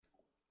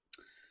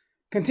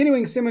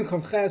Continuing Siman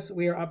Ches,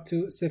 we are up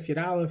to Seif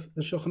Yud Aleph.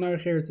 The Shulchan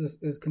Aruch here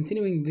is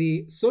continuing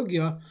the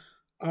sugya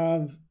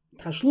of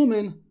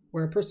Tashlumin,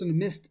 where a person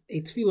missed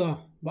a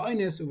tefillah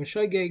ba'inus of a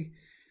shogeg,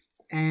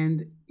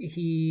 and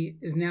he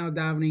is now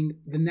davening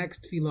the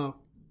next tefillah,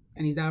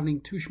 and he's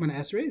davening two Shemana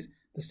Esreis.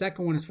 The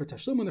second one is for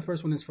Tashlumin, the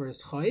first one is for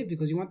his chayiv,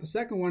 because you want the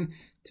second one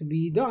to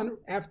be done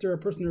after a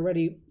person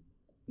already,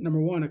 number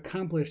one,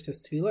 accomplished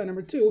his tefillah, and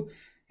number two,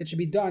 it should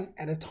be done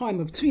at a time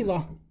of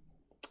tefillah.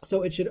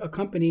 So it should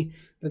accompany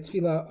the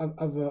tefillah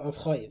of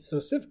chayiv. So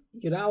Seif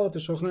Yud Aleph, the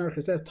Shulchan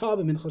Aruch says, Tav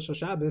mincha shel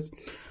Shabbos.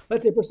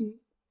 Let's say a person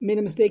made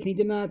a mistake and he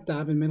did not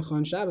daven mincha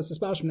on Shabbos. He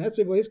davened Shemana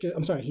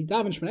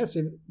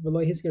Esrei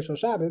v'lo hisker shel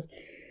Shabbos.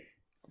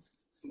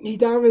 He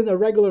davened a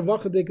regular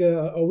vachadik,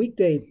 a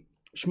weekday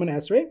Shemana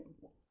Esrei.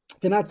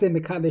 Did not say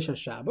mekadesh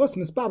Shabbos.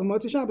 Mispal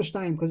b'motzei Shabbos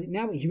shtayim, because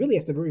now he really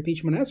has to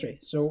repeat Shemana Esrei.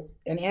 So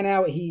and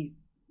now he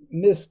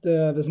missed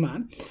the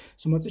zman.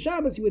 So motzei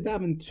Shabbos he would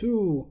daven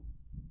two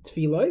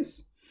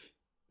tefillos.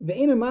 So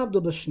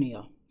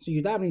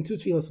you're davening two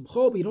tefillos of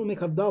chol, but you don't make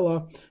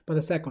havdalah by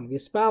the second one. We're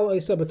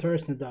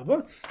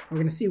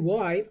going to see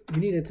why you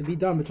need it to be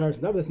done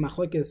b'taras nedava. This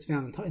machlokes is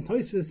found in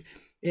Tosfos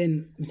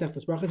in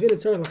Masechtas Brachos.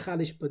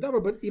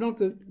 But you don't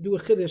have to do a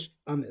chiddush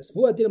on this.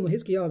 Let's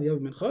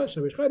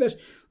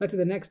say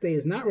the next day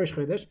is not Rosh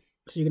Chodesh,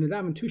 so you're going to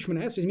daven two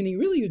Shemana Esreis, meaning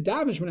really you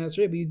daven Shemana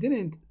Esrei, but you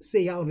didn't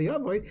say Yaaleh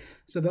Vyavo.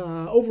 So the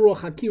overall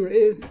chakira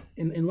is,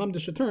 in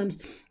Lamdasha terms,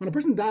 when a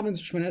person davens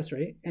Shemana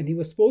Esrei, and he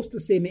was supposed to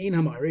say Me'in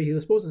Hamari, he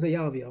was supposed to say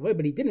Yaaleh Vyavo,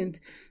 but he didn't.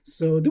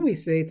 So do we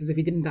say it's as if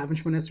he didn't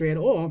daven Shemana Esrei at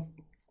all?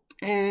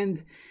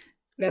 And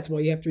that's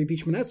why you have to repeat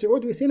Shemana Esrei, or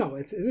do we say no?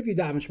 It's as if you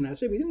daven Shemana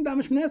Esrei, but you didn't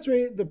daven Shemana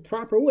Esrei the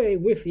proper way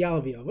with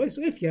Yaaleh Vyavo.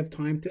 So if you have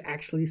time to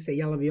actually say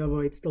Yaaleh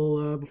Vyavo, it's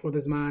still before the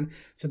zman,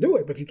 so do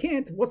it. But if you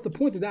can't, what's the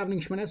point of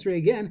davening Shemana Esrei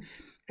again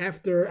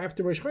after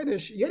Rosh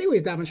Chodesh? You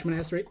anyways daven Shemana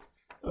Esrei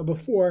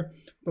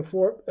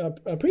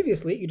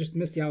previously. You just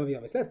missed Yaaleh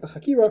Vyavo. So that's the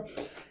Chakira,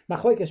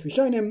 Machlokes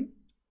Rishonim,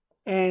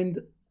 and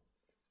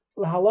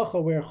the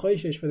halacha where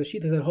choishish for the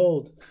shittas that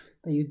hold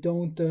that you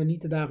don't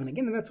need to daven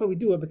again, and that's why we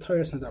do it. But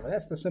b'taras nedava.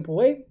 That's the simple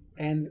way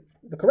and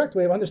the correct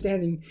way of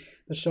understanding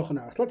the Shulchan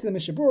Aruch. So let's see the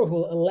Mishnah Berurah, who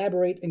will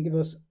elaborate and give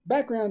us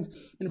background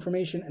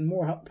information and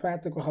more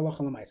practical halacha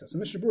l'maisa. So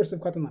Mishnah Berurah Seif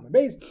Katan Lamed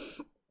Beis.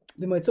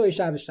 The Motzei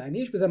Shabbos Shtayim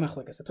Yish B'zeh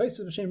Machlokes. The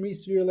Tosfos b'Shem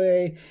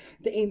Risvirle.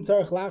 The Ein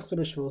Tzarich Lachzor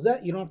B'Shvil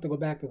Zeh. You don't have to go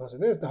back because of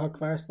this. The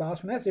Hakvar Spal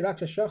Shemana Esrei Rak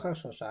Shachar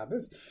Shel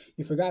Shabbos.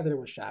 You forgot that it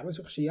was Shabbos.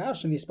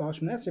 Uchshiyashem Yispal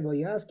Shemana Esrei V'lo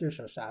Yaskir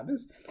Shel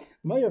Shabbos.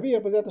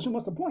 Moyavir B'zeh Hashem.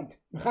 What's the point?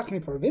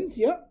 Mechachmei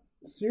Provincia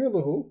Svir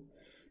Lahu.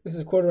 This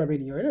is a quote of Rabbi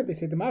Yoder. They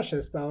say the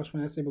Masha Spal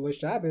Shemana Esrei B'lo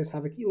Shabbos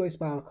Havakilo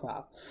Spal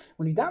Klal.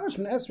 When you daven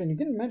Shemana Esrei and you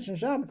didn't mention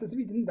Shabbos, it's as if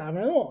you didn't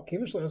daven at all.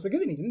 Kevin Shlo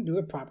Yosagidin. You didn't do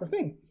the proper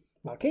thing.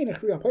 A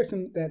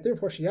person that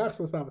therefore sheyach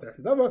to l'spal b'taras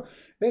nedava.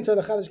 Then tzar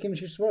l'chadash kim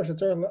shishvar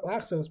shetzar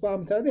l'achzor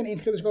l'spal b'taradin ein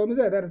chiddush golam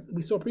hazeh. That is,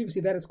 we saw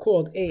previously, that is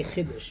called a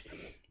chiddush.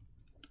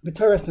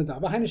 B'taras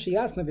nedava. Hainu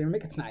sheyas navi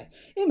make a t'nai.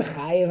 Im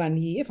chayev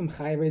ani, if I'm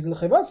chayev reiz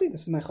l'chayvasi,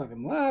 this is my chayev.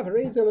 Im lav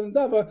reiz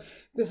l'nedava,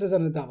 this is a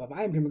nedava.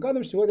 V'ayim prim gadim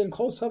shtuor then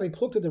kol savi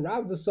pluk to the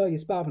rav v'sa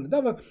yispal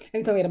b'nedava.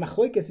 Anytime you had a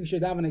machlokes, if you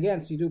should daven again,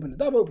 so you do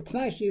b'nedava.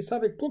 B'tnai sheyas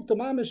savi pluk to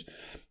mamish.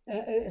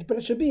 But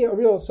it should be a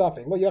real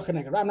suffix. Lo yochid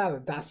neged ram, not a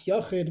das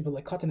yochid,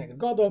 v'lekata neged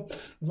gadol.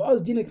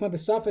 V'oz dinik ma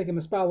b'suffix and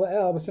b'spal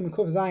la'el b'simen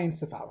kuf zayin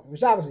sefal.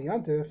 Shabbos and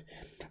Yontif.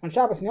 On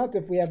Shabbos and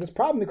Yontif, we have this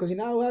problem because you're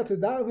not allowed to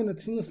daven the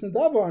tefillas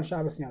nedava on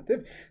Shabbos and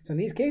Yontif. So in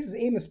these cases,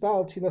 ein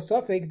b'spal tefillah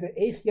suffix the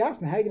eich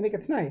yasna. How are you going to make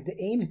it tonight? The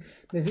ein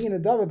mevi'in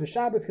nedava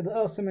b'Shabbos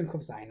k'la'el simen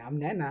kuf zayin. Am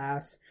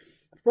nenas.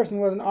 If a person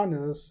wasn't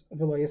honest,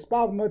 v'lo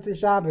yispal b'motzei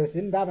Shabbos,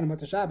 he didn't daven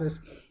b'motzei Shabbos.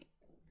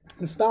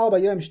 Mispal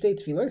b'yom shtei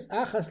tefillos,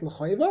 achas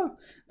l'chayva,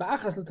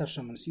 v'achas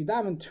l'tashlumin. So you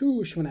daven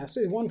two Shemana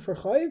Esrei, one for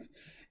chayiv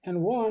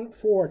and one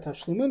for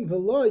tashlumin.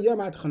 V'lo yom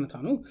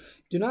atachanatanu.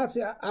 Do not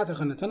say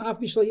atachanatanu. Af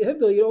b'shlo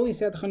yehivdil. You only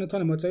say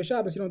atachanatanu motzei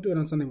Shabbos. You don't do it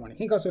on Sunday morning.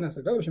 King Kasu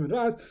Nasek Dov B'Shem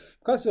Adraz.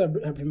 Kasu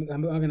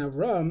Magen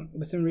Avram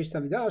B'Sim Rish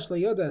Tavidal Shlo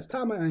Yoda as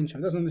Tama Ayin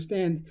Sham. Doesn't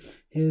understand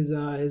his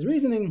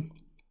reasoning.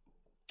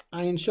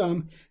 Ayin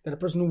Sham, that a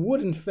person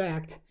would in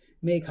fact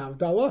make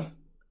havdalah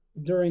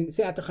during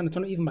Seat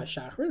Chanatonu, even by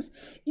Shachris,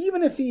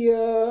 even if he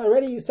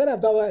already said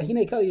Havdalah,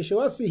 Hine Kel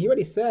Yeshuasi, he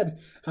already said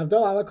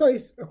Havdalah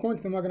Alakois, according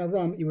to the Magen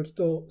Avram, you would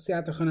still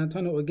Seat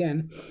Chanatonu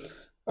again,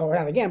 or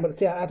not again, but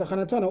Seat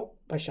Chanatonu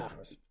by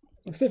Shachris.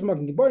 If Seif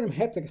Magen Giborim,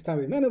 Hetek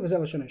Estavi Menu,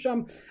 Vizel Shon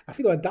Sham, I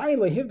feel a Dain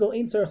Lehivdal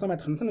Ein Tzarech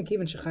Lamat Chanatonu,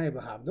 Kevin Shechayev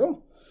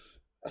Lahavdal,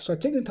 so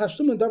take the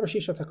Tashlumin Davar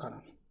Shisha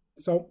Takana.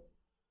 So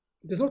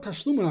there's no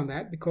Tashlumin on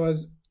that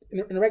because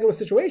in a regular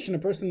situation, a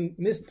person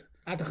missed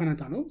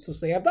Atachanatanu, so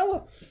say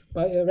Havdalah,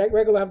 but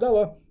regular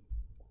Havdalah,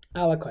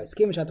 Alakais.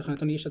 Kevin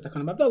Shatachanatanu,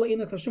 Yishatachanam Havdalah, in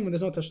the Tashlumin,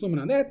 there's no Tashlumin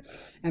on that,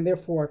 and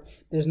therefore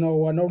there's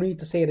no need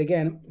to say it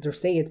again, to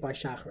say it by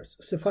Shachris.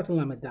 Sifatan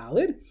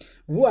Lamadalid,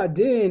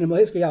 Vuadin,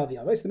 Maliska Yaaleh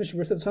Vyavo. So the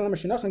Mishnah says, Salam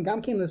Shinachan,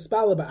 Gamkin, the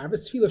Spala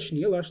Ba'arvis, Tfila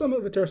Shnil, Lashlam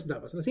of Viteras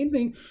Dava. So the same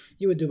thing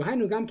you would do.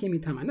 Vahanu Gamkin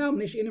Mitamanam,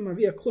 Nish Inam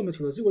Ravia Klum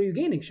Tfilazu. What are you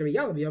gaining? Shari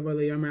Yaaleh Vyavo,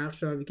 Yamar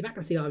Achshav, you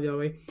cannot say Yaaleh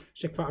Vyavo,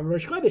 Shekfa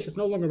Rosh Chodesh, it's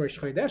no longer Rosh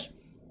Chodesh.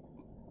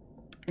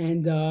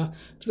 And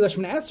what's the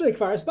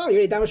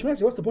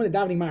point of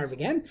davening Ma'ariv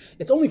again?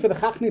 It's only for the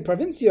Chachmei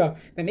Provincia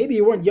that maybe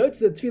you weren't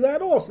Yotze Tefillah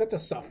at all, so that's a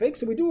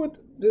suffix. So we do it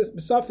this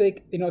suffix,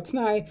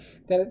 Tanai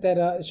that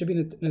it should be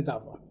in a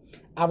dava.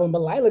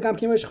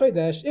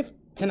 If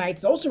tonight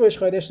is also Rosh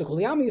Chodesh, the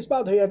Kuliyami is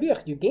Bal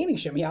Hayavich. You're gaining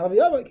Shem Yaaleh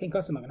Vyavo. Can't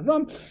custom Magen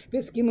Avram.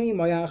 This Gimli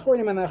Maya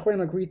Achronim and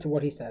Achronim agree to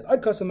what he says.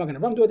 I'd custom Magen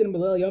Avram. Do it in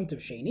Belel Yom Tov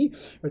Sheni.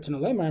 Return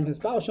Aleimar his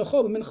Baal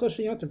Shachol Mincha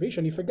Yom Tov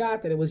Rishon. You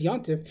forgot that it was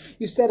Yom Tov.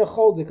 You said a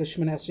Chol because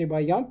Shemon Esrei by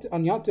Yom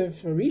on Yom Tov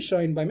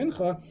Rishon by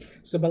Mincha.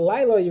 So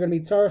Belayla you're going to be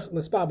Tzarich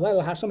L'Spal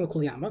Belayla Hasham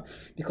L'Kuliyama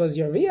because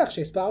you're Riach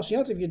Shespal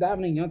Yom Tov. You're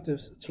davening Yom Tov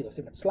Tefillah.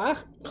 Say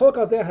Tzlach. Chol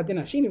Kalzeh Hadin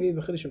Hashini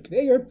V'Bechadish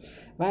V'Kdeir.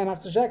 V'Ayam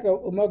Achzashaka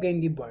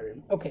Umogen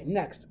Gibarim. Okay,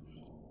 next.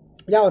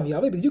 Yaaleh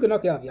Vyavo, but you can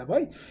knock Yaaleh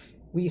Vyavo.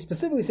 We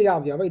specifically say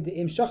Yaaleh Vyavo. The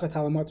Im Shachat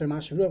Halamoter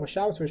Mashavruach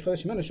Vashavos Rosh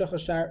Chodesh Shemona Shachar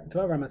Shar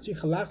Tvavar Matzri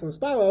Chalach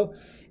L'Spalo.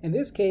 In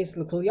this case,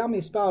 L'Kulyam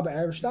Yispal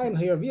Ba'erev Shtayim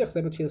Hayarviach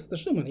Zebet Tfilas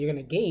Tashlumin. You're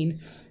going to gain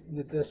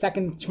the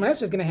second Shemona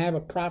Esrei is going to have a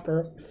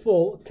proper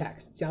full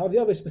text. It's Yaaleh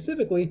Vyavo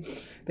specifically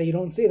that you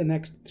don't say the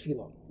next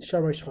tefillah.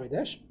 Shar Rosh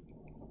Chodesh.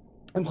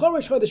 And Chol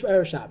Rosh Chodesh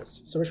Ba'erev Shabbos.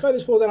 So Rosh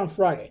Chodesh falls out on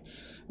Friday.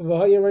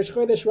 V'Hayar Rosh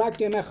Chodesh Rak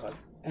Yom Echad.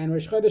 And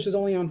Rosh Chodesh is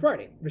only on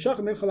Friday.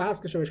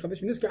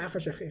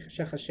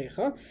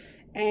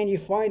 And you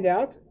find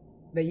out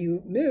that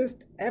you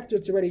missed after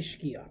it's already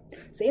Shkia.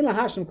 So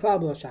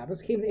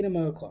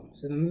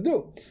then to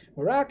do.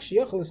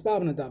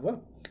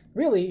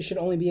 Really, you should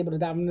only be able to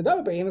daven in the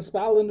Dava, but in the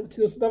Spal and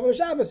to the Dava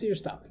Shabbos, so you're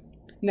stuck.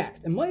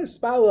 Next, and Moyes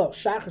Spal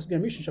Shachris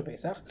B'Yom Rishon Shel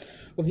Pesach,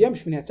 with Yom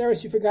Shmini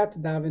Atzeres, you forgot to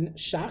daven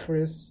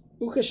Shachris,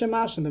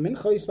 Ukeshamash, and the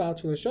Mincha Yispal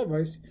Tefillah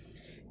Shavos.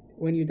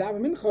 When you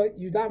daven Mincha,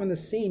 you daven the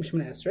same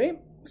Shemona Esrei.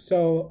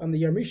 So on the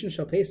Yom Rishon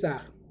Shel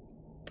Pesach,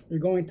 you're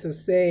going to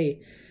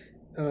say,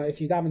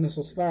 if you daven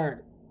Nusol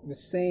Sfard, the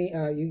same,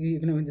 you're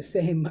going to do the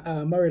same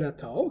Morid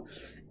Atol,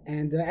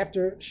 and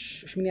after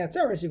Shmini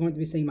Atzeres, you're going to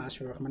be saying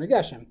Mashver Rachman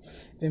Geshem.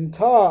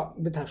 V'imta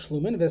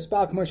b'tashlumin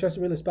v'espal k'mor shas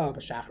really spal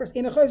b'shachris.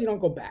 In a chayz, you don't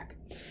go back.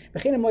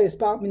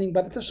 Meaning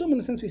by the tashlumin, in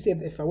the sense we say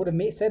that if I would have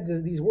said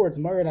these words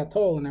Morid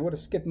Atol and I would have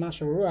skipped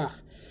Mashver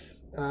Ruach,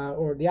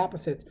 or the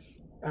opposite,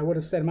 I would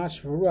have said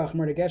Mashver Ruach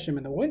Morid Geshem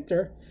in the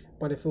winter.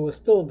 But if it was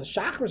still the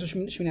Shachris of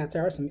Shmini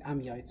Atzeres,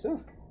 I'm Yaitza.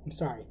 I'm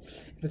sorry.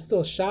 If it's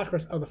still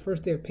Shachris of the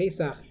first day of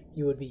Pesach,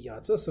 you would be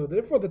Yaitza. So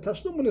therefore, the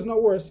Tashlumin is no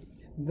worse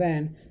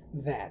than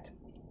that.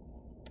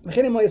 Let's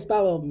say the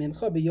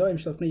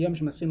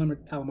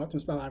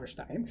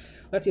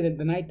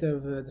night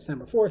of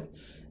December 4th.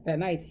 That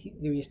night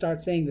you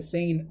start saying the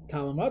same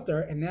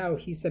Talamatar, and now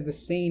he said the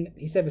same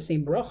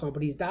bracha,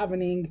 but he's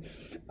davening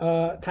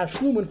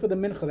tashlumin for the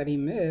mincha that he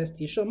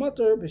missed. Yishal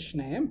matar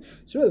b'shneim.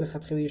 So really,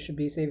 you should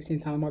be saying the same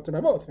Talamatar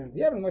by both of them.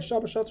 The Evan was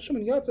Shabbat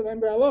Tashlumin Yatzav and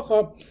Ber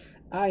Halacha,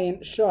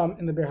 Ayin Sham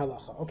in the Ber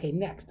Halacha. Okay,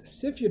 next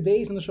Sif Yud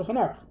Beis in the Shulchan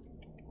Aruch.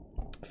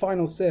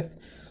 Final Sif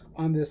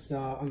on this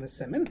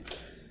Siman.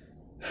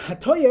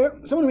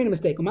 Someone made a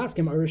mistake. Someone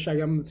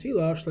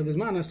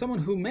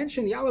who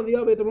mentioned Yaaleh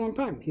Vyavo at the wrong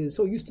time. He was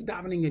so used to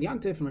davening at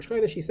Yantif from Rosh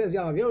Chodesh. He says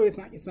Yaaleh Vyavo.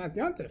 It's not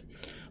Yantif.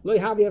 Lo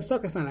Yahavi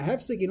Hafsaka. It's not a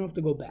hefsek. You don't have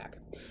to go back.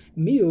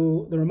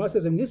 Miu, the Ramah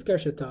says of Niskar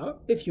Shata.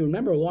 If you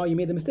remember while you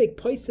made the mistake,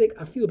 Poisik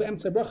Afilu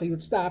be'emtzei bracha, you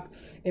would stop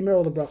in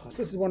middle of the brachas.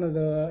 This is one of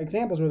the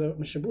examples where the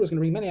Mishabur is going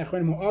to read many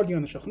Achronim who argue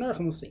on the Shulchan Aruch,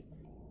 and we'll see.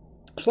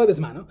 Shloi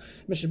bezmano,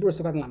 Mishabur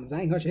Sukkot Lamed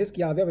Zayin, Hosh Hiski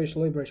Yaaleh Vyavo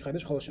Shloi B'Rosh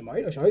Chodesh Chol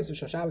Shemoed, Hosh Hoyz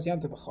Shabbos Yom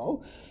Tov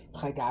B'Chol,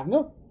 Chai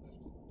Gavno.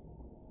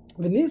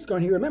 The Nizkar,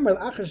 and he remembered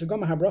he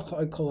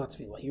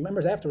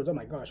remembers afterwards. Oh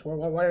my gosh,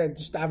 why did I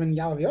just daven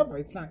Yaaleh Vyavo?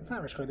 It's not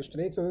Rosh Chodesh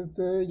today. It's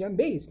Yom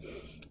Beis.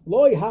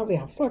 Lo Yahavi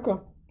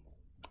Hafsaka.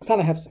 It's not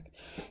a hefsek.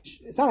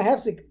 It's not a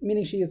hefsek,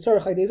 meaning she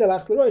yitzorach like dezeh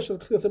lach l'roi shel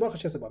tchilas bracha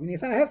shesabah. Meaning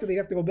it's not a hefsek that you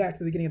have to go back to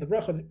the beginning of the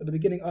bracha, at the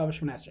beginning of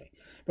Shemona Esrei.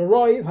 But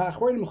roiv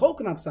ha'achronim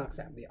cholkan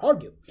apsaksam. They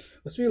argue.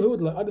 Usril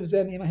hudla adav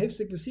zem ima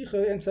hefsek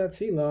v'sicha entzat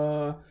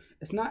tefila.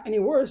 It's not any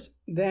worse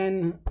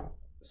than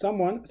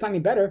someone. It's not any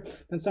better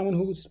than someone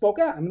who spoke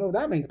out. I mean,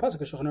 that means the pasuk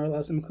Shulchan Aruch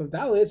lasim kuv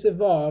dalis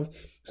evav.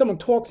 Someone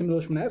talks in the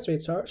middle of Shemona Esrei.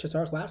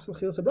 Shesarach lach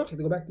l'chilas bracha. To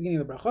go back to the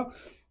beginning of the bracha.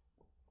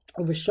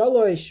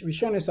 Uv'shalosh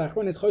rishonis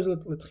ha'achronis chozel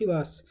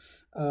l'tchilas.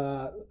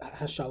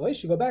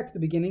 Hashalish, you go back to the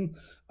beginning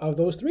of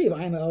those three.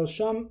 Went through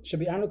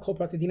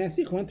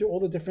all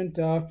the different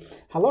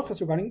halachas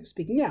regarding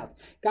speaking out.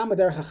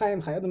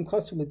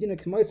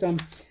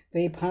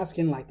 They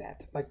paskin like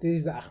that. Like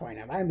these because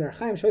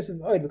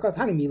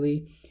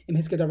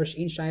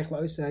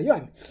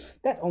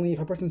that's only if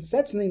a person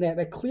said something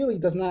that clearly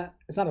it's not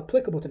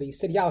applicable to these.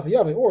 He said Yaaleh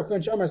Vyavo, or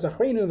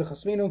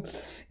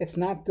it's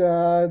not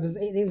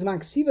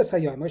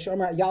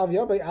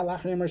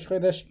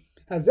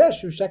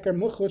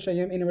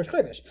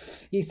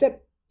he said,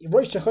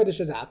 Rosh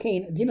Chodesh is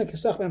Alkain, Dina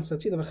Kesach Bam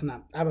Satvila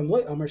V'Chanam. Avam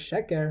Loi Omer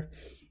Sheker.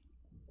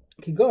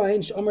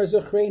 Kigoin Shomer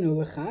Zochreinu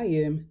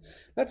L'Chaim.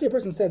 Let's say a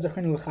person says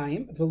Zochreinu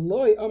L'Chaim,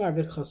 V'Loi Omer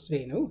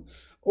V'Chosveinu.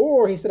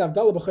 Or he said,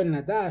 Avdallah B'Chorin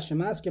Adash,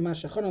 Shemasker Ma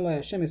Shechon Alei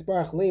Hashem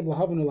Yisbarach Leiv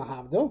L'Havenu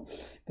L'Havdo.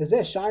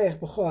 V'Zeh Shayach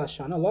B'Chol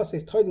Hashana. Allah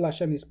says, Toidel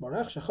Hashem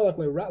Yisbarach, Shecholach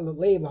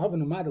Leiv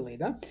L'Havenu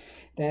Madaleda.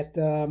 That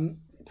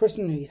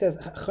person, he says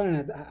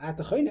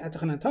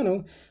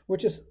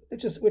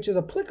which is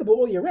applicable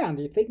all year round.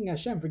 You're thanking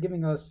Hashem for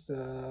giving us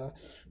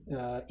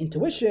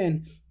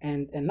intuition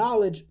and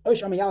knowledge. You're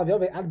just adding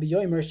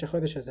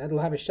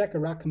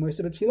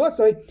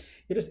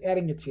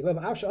your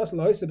tefillah.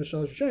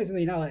 Something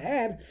you're not allowed to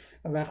add.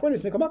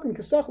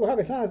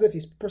 As if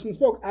this person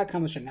spoke. Now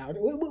it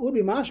would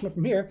be mashma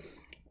from here.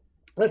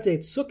 Let's say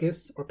it's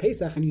Sukkot or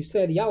Pesach, and you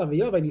said Yaaleh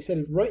Vyavo, and you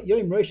said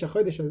Yom Rosh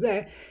Chodesh Hazeh,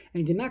 and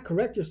you did not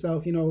correct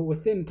yourself,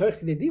 within Torch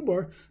de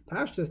Dibur,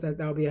 Pashtus, that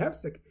would be a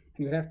hefsek, and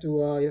you would have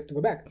to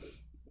go back.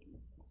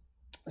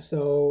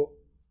 So,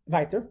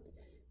 weiter.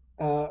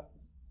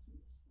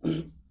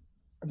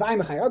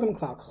 V'aimachai Adam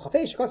Klal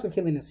Chafesh Kasav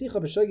Kilin Nasicha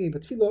B'Shogi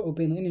B'Tfilo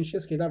Ubein Linin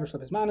Shiskei Davar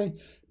Shlabes Manu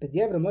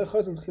B'Diavad Amloy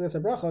Chazal Tchilas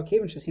HaBracha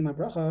Kevin Shesima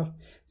Bracha.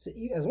 So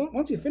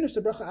once you finish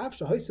the bracha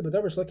Avsha Hoysa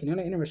B'Davar Shlok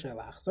Kinyona Ina Rishai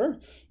Lachzer,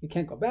 you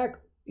can't go back.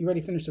 You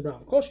already finished the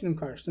bracha of Kol Shinim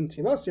Kar Shtim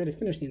Tfilos. You already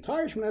finished the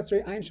entire Shemona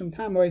Esrei Ayin Sham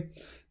Tamoy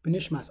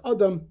B'Nishmas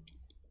Adam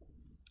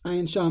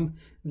Ayin Sham,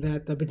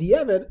 that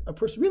B'Diavad a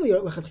person really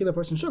lechatchila a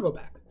person should go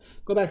back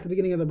to the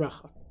beginning of the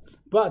bracha.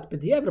 But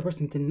B'Diavad a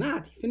person did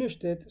not. He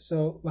finished it,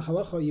 so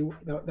lahalacha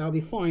that will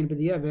be fine.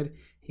 B'Diavad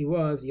he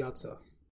was Yatsa.